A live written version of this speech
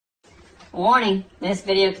Warning, this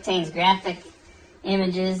video contains graphic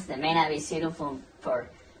images that may not be suitable for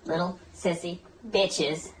little sissy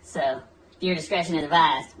bitches, so viewer discretion is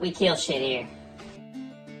advised. We kill shit here.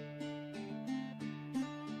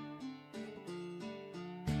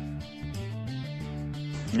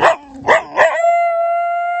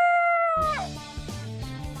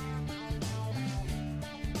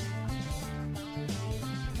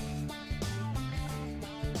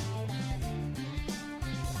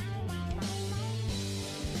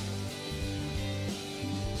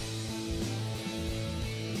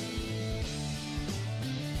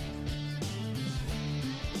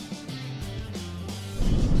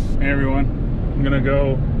 Hey everyone, I'm gonna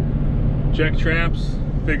go check traps,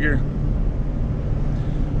 figure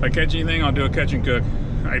if I catch anything I'll do a catch and cook.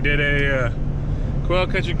 I did a quail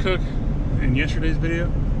catch and cook in yesterday's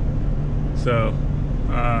video, so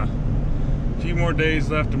a few more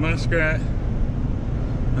days left of muskrat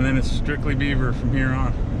and then it's strictly beaver from here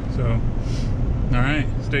on. So alright,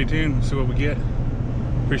 stay tuned, we'll see what we get.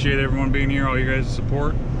 Appreciate everyone being here, all you guys'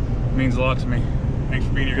 support, it means a lot to me. Thanks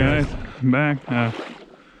for being here guys. I'm back.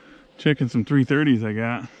 Checking some 330s I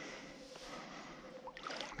got.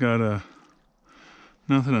 Got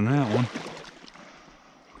nothing in that one.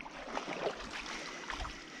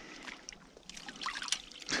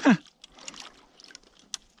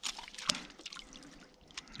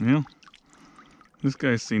 Well, this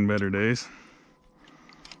guy's seen better days.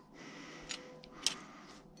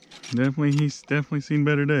 He's definitely seen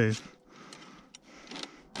better days.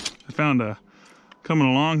 I found coming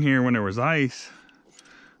along here when there was ice,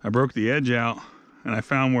 I broke the edge out and I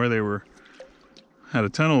found where they had a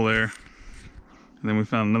tunnel there, and then we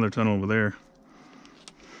found another tunnel over there.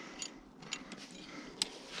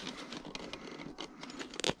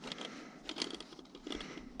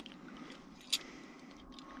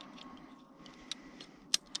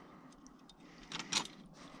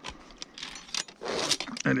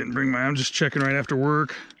 I didn't bring I'm just checking right after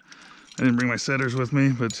work. I didn't bring my setters with me,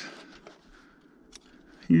 but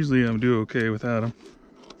usually I'm do okay without them.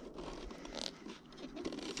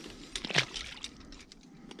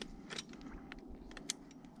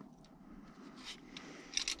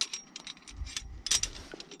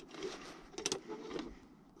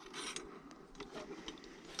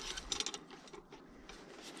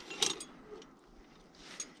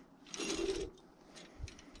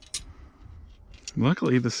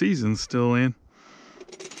 Luckily, the season's still in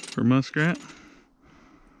for muskrat,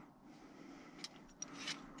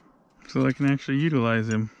 so I can actually utilize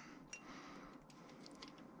him.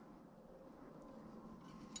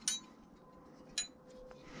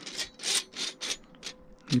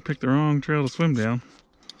 He picked the wrong trail to swim down.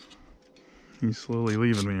 He's slowly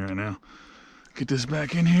leaving me right now. Get this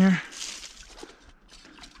back in here.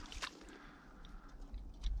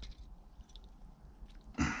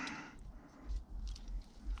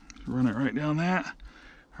 Run it right down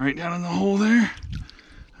right down in the hole there.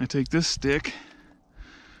 I take this stick,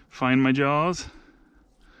 find my jaws,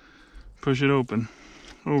 push it open,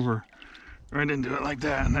 over, right into it like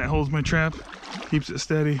that, and that holds my trap, keeps it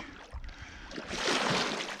steady.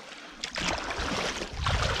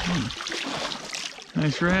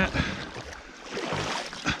 Nice rat.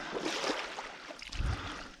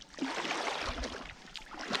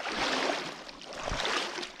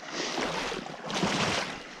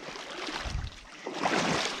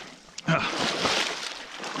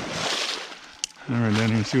 I'll run down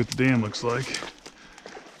here and see what the dam looks like.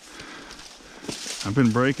 I've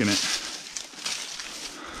been breaking it.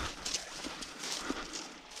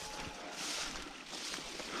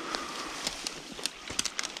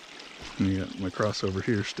 And you got my crossover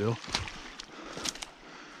here still.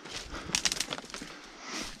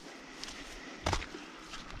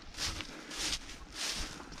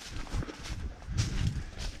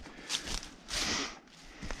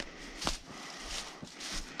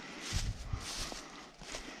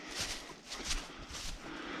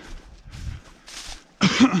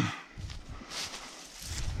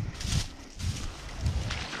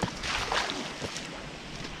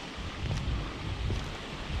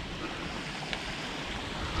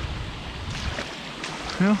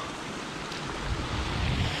 Well,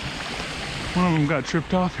 one of them got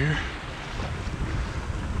tripped off here.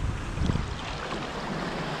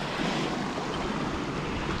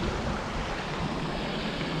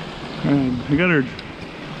 And I got her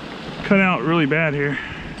cut out really bad here.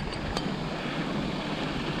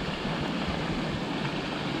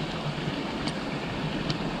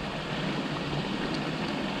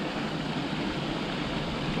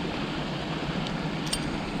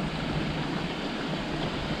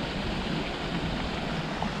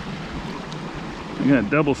 I got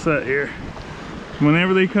double set here.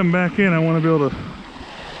 Whenever they come back in, I want to be able to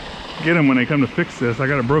get them when they come to fix this. I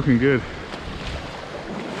got it broken good.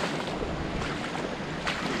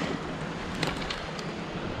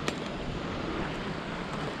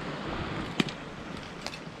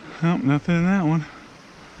 Oh, nothing in that one.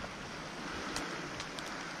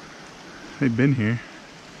 They've been here.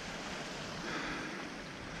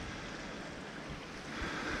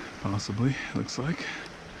 Possibly, looks like.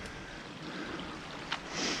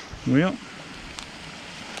 Well,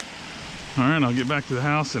 all right, I'll get back to the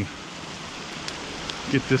house and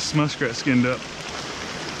get this muskrat skinned up.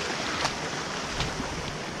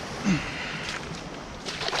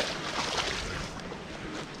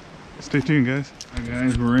 Stay tuned, guys. All right,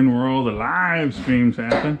 guys, we're in where all the live streams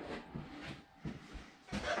happen.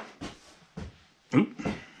 Oop.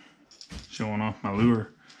 Showing off my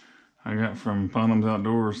lure I got from Ponham's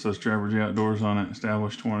Outdoors. Says Trapper'S Outdoors on it.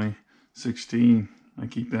 Established 2016. I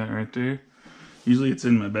keep that right there. Usually it's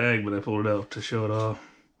in my bag, but I pulled it out to show it off.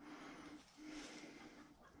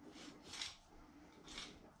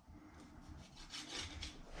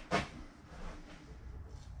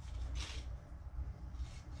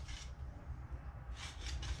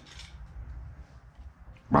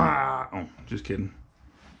 Ah, oh, just kidding.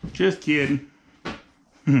 Just kidding.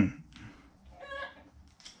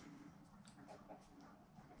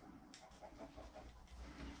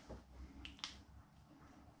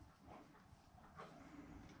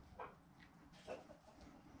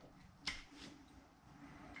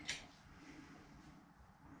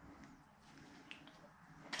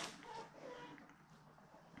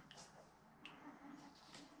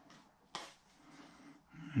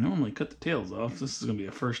 I normally cut the tails off. This is going to be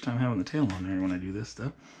a first time having the tail on there when I do this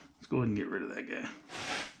stuff. Let's go ahead and get rid of that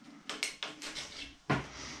guy.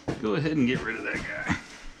 Go ahead and get rid of that guy.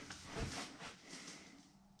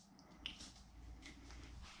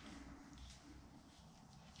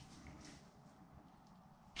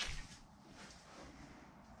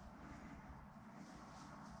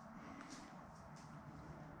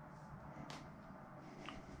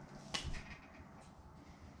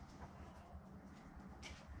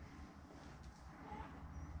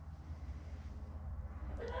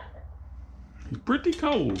 He's pretty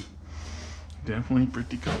cold. Definitely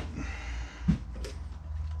pretty cold.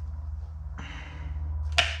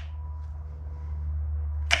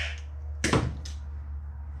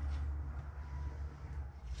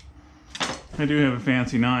 I do have a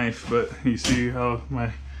fancy knife, but you see how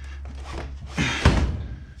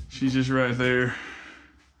she's just right there.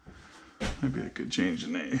 Maybe I could change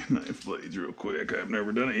the knife blades real quick. I've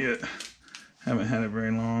never done it yet. Haven't had it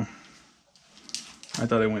very long. I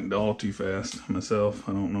thought it went dull too fast myself.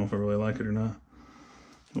 I don't know if I really like it or not.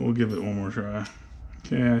 But we'll give it one more try.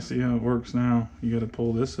 Okay, I see how it works now. You gotta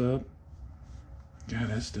pull this up. God,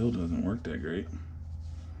 that still doesn't work that great.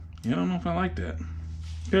 Yeah, I don't know if I like that.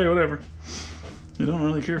 Okay, whatever. I don't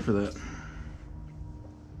really care for that.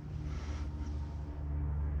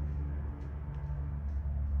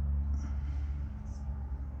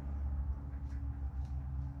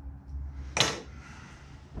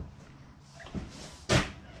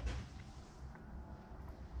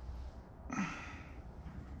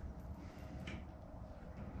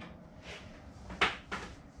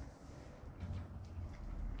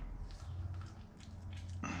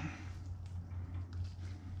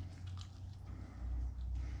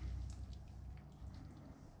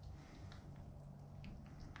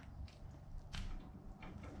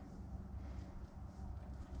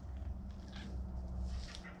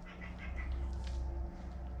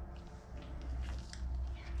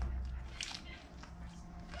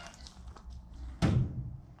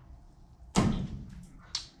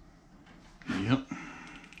 Yep.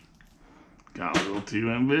 Got a little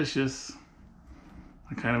too ambitious.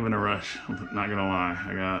 I'm kind of in a rush, I'm not gonna lie.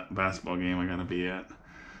 I got a basketball game I gotta be at.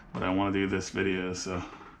 But I wanna do this video, so.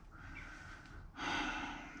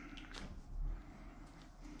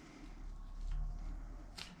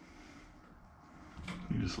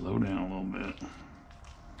 You just slow down a little bit.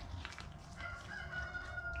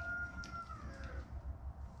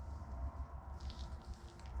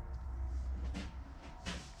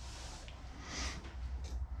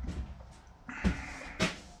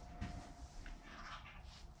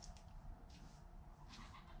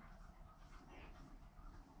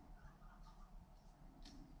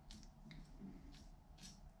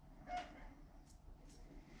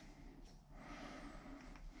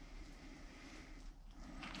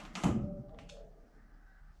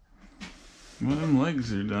 Well, them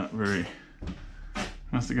legs are not very,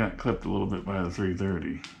 must have got clipped a little bit by the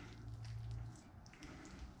 330.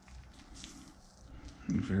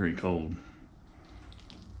 Very cold.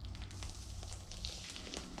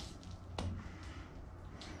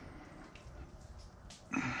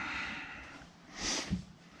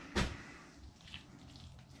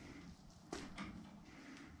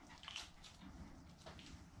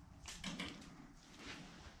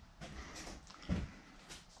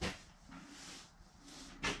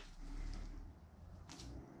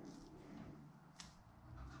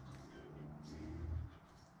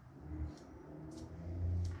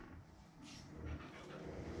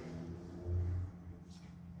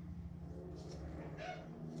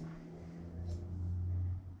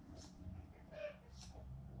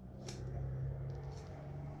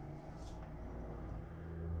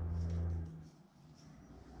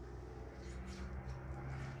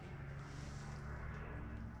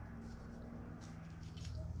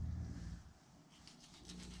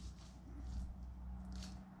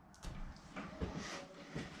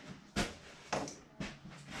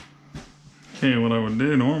 Okay, what I would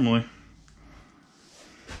do normally,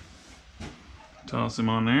 toss him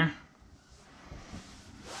on there,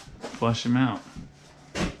 flush him out.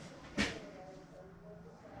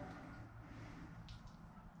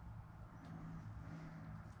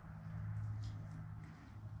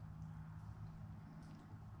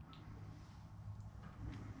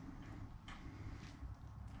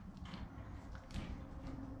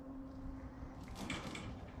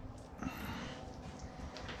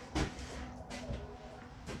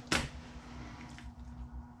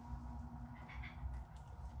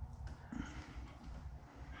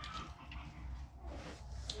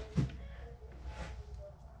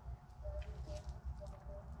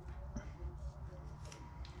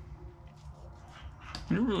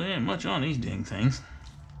 There really ain't much on these dang things.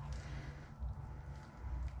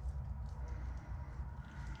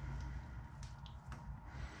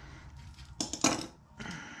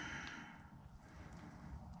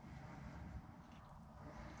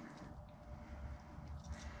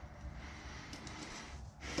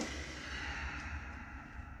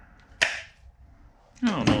 I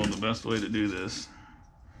don't know the best way to do this.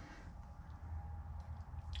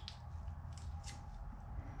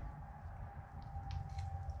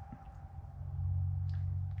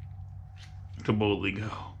 To boldly go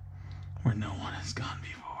where no one has gone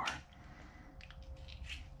before.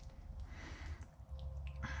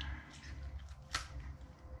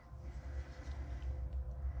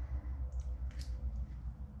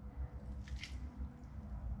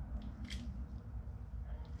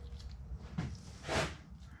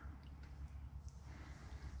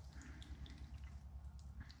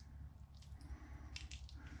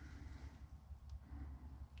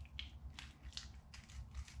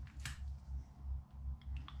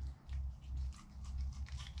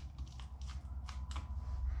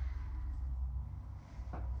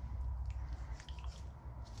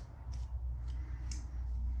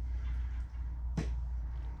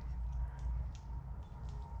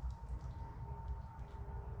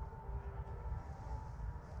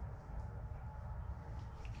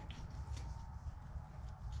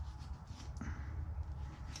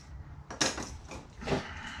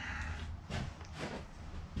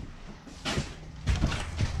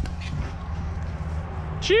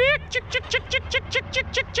 Chick, chick, chick, chick, chick, chick, chick, chick,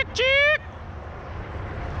 chick, chick, chick.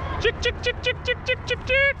 Chick, chick, chick, chick, chick, chick, chick,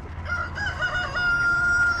 chick.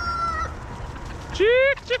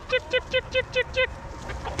 Chick, chick, chick, chick, chick, chick, chick, chick.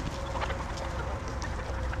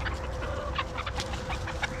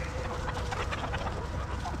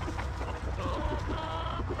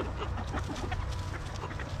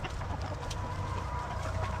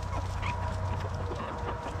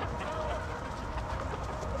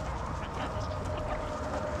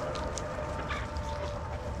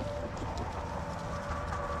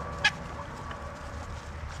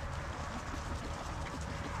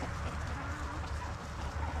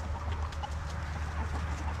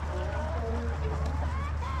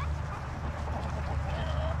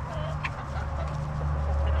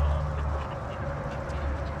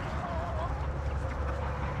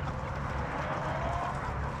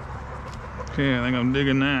 Okay, I think I'm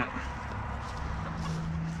digging that.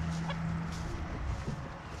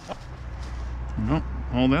 Well,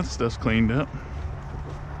 all that stuff's cleaned up.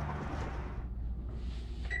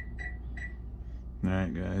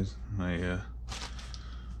 Alright guys, I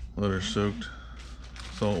let her soaked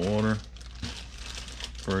salt water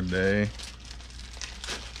for a day.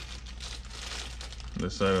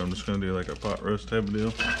 Decided I'm just gonna do like a pot roast type of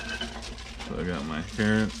deal. So I got my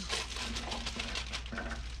carrots.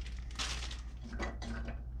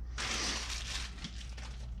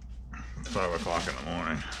 It's 5 o'clock in the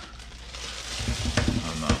morning.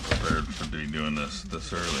 I'm not prepared to be doing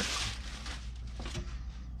this early.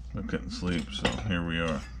 I couldn't sleep, so here we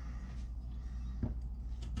are.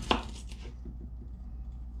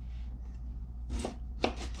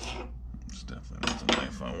 It's definitely not the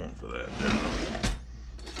knife I want for that.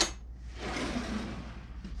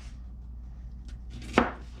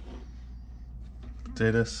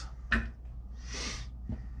 Potatoes.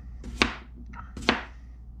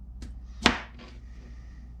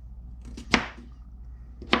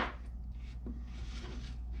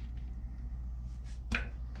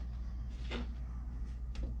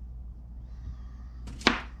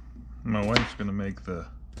 My wife's gonna make the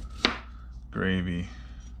gravy,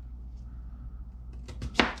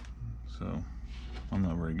 so I'm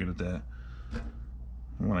not very good at that.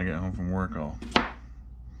 When I get home from work, I'll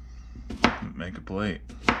make a plate.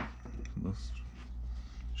 This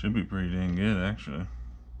should be pretty dang good, actually.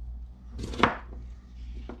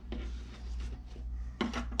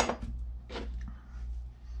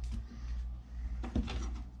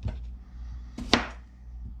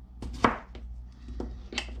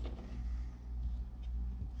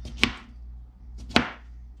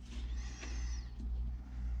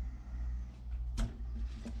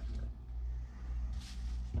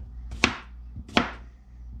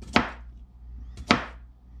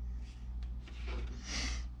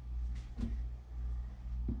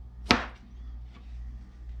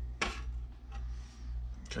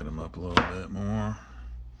 Cut them up a little bit more.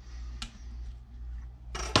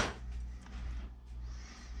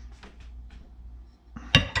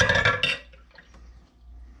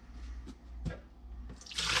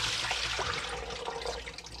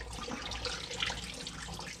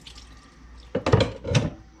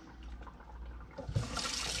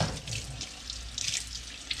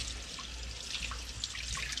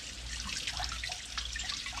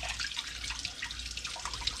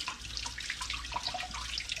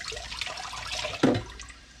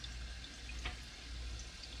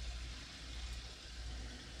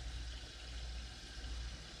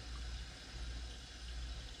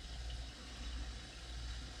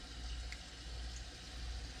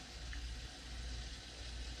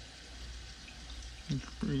 It's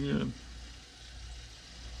pretty good.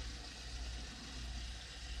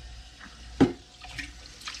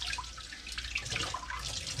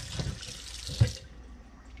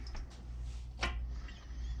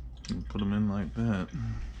 Put them in like that.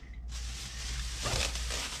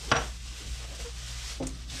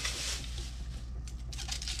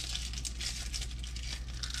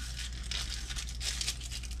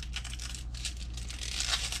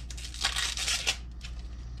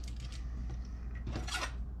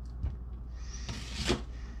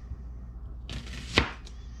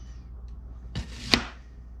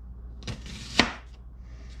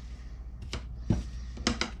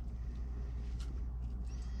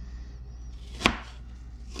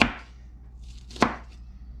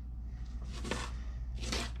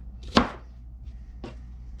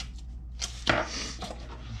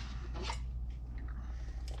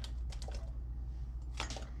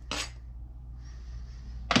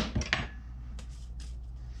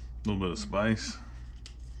 A little bit of spice.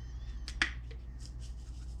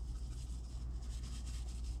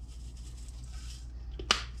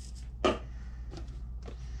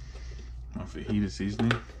 My fajita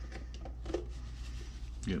seasoning.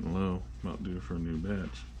 Getting low. About due for a new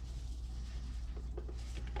batch.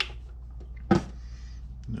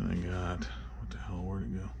 Then I got, what the hell, where'd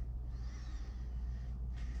it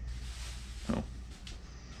go? Oh.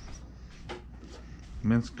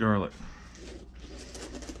 Minced garlic.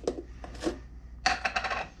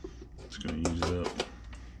 Just gonna use it up.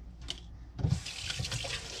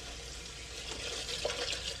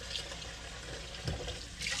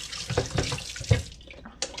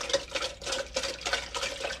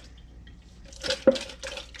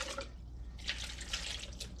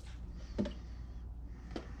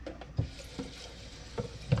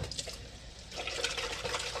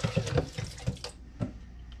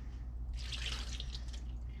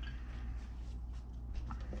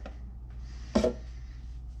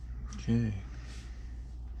 Okay.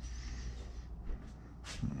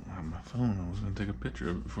 I don't have my phone. I was going to take a picture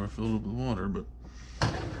of it before I filled it up with water, but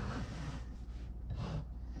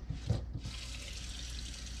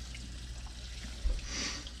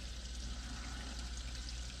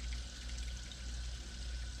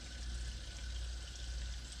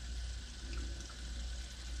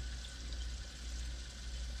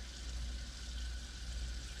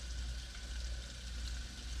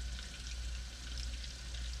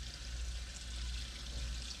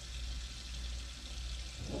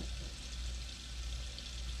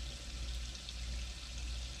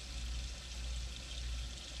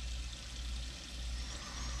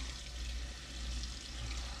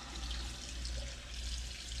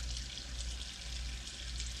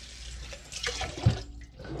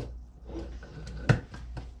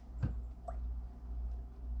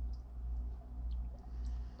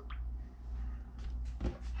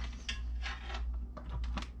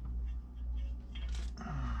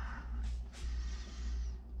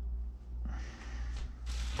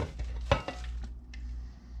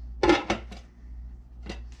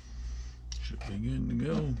should be good to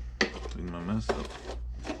go. Clean my mess up.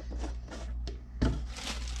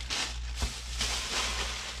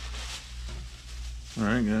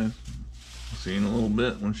 Alright guys, I'll see you in a little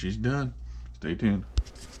bit when she's done. Stay tuned.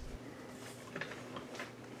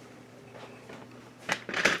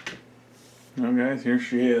 Now guys, here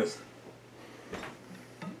she is.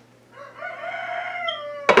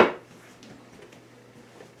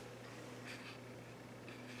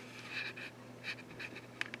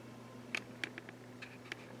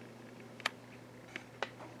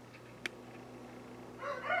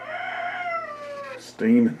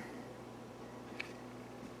 Steaming.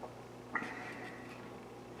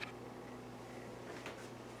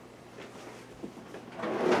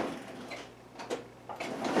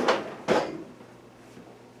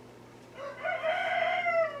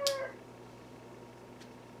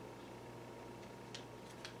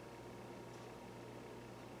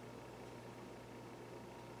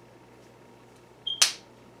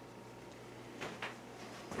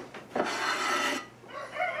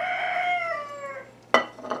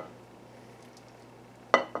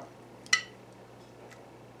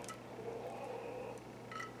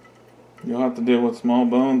 you'll have to deal with small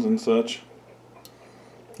bones and such.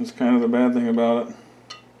 That's kind of the bad thing about it.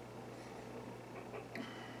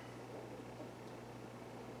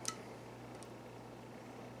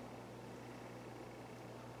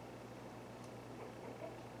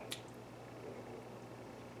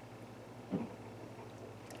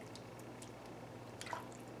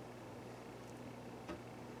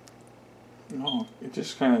 No, it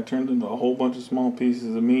just kind of turned into a whole bunch of small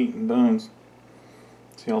pieces of meat and bones.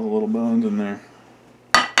 See all the little bones in there.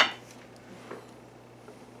 A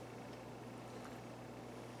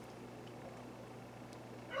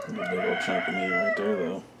big old chunk of meat right there,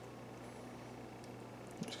 though.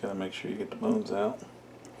 Just gotta make sure you get the bones out.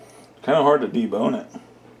 It's kind of hard to debone it.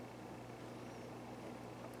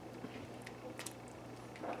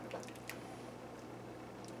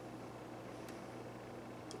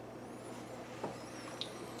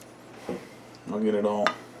 I'll get it all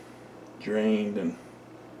drained and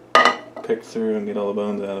picked through and get all the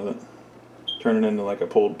bones out of it. Turn it into like a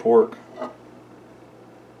pulled pork.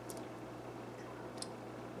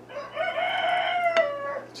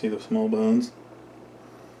 See the small bones?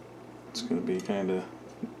 It's going to be kind of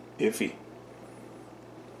iffy.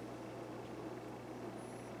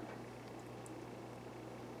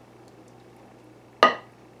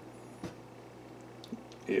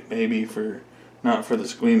 It may be not for the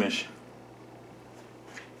squeamish.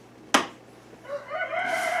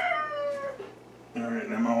 Alright,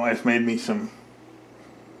 now my wife made me some,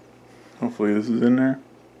 hopefully this is in there,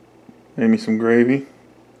 made me some gravy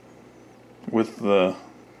with the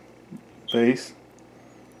base.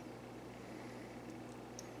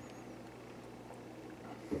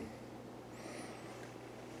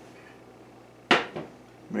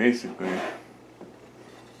 Basically, you're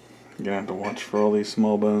gonna have to watch for all these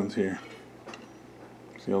small bones here.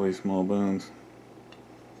 See all these small bones?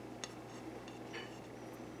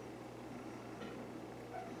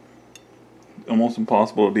 Almost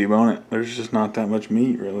impossible to debone it. There's just not that much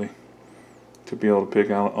meat, really, to be able to pick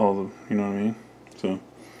out all the, you know what I mean? So,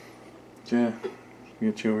 yeah,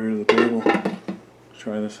 get you over here to the table. Let's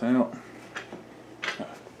try this out.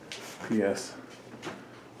 Yes,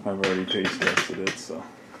 I've already taste tested it, so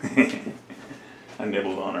I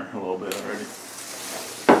nibbled on her a little bit already.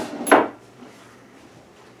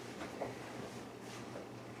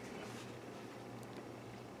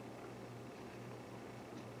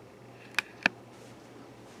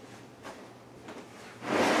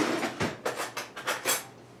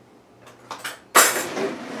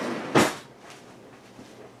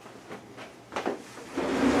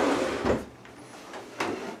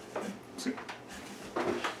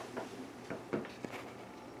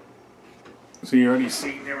 So you already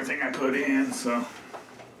seen everything I put in, so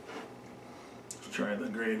let's try the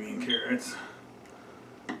gravy and carrots.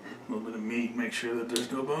 A little bit of meat, make sure that there's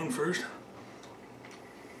no bone first.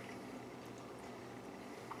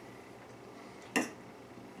 It's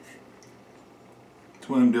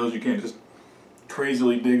one of them deals you can't just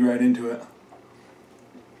crazily dig right into it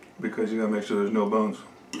because you gotta make sure there's no bones.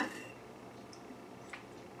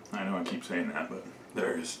 I know I keep saying that, but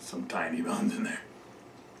there is some tiny bones in there.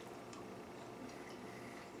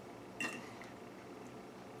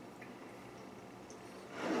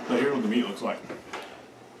 So here's what the meat looks like.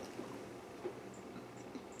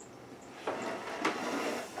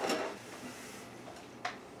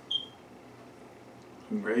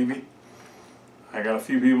 Some gravy. I got a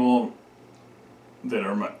few people that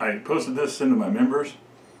are I posted this into my members,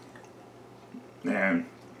 and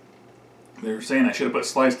they were saying I should have put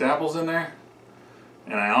sliced apples in there,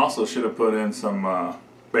 and I also should have put in some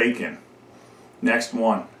bacon. Next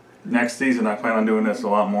season I plan on doing this a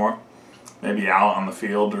lot more. Maybe out on the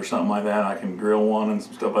field or something like that. I can grill one and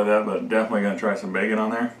some stuff like that, but definitely going to try some bacon on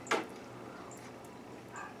there.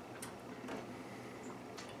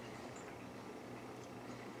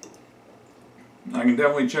 I can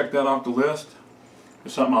definitely check that off the list.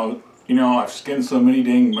 It's something I've skinned so many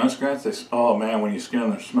dang muskrats. Oh man, when you skin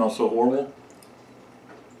them, they smell so horrible.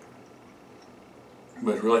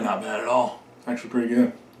 But it's really not bad at all. It's actually pretty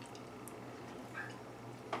good.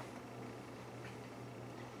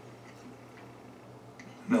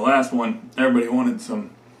 And the last one, everybody wanted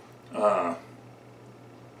some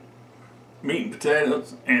meat and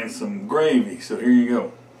potatoes and some gravy. So here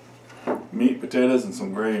you go. Meat, potatoes, and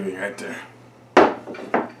some gravy right there.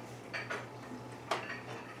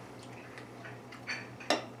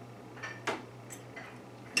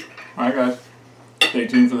 Alright guys, stay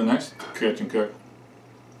tuned for the next Catch and Cook.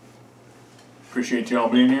 Appreciate y'all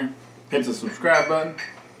being here. Hit the subscribe button.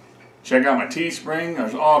 Check out my Teespring.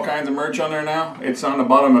 There's all kinds of merch on there now. It's on the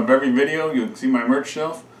bottom of every video. You'll see my merch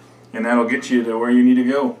shelf, and that'll get you to where you need to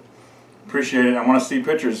go. Appreciate it. I want to see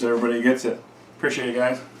pictures so everybody gets it. Appreciate it,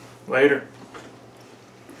 guys. Later.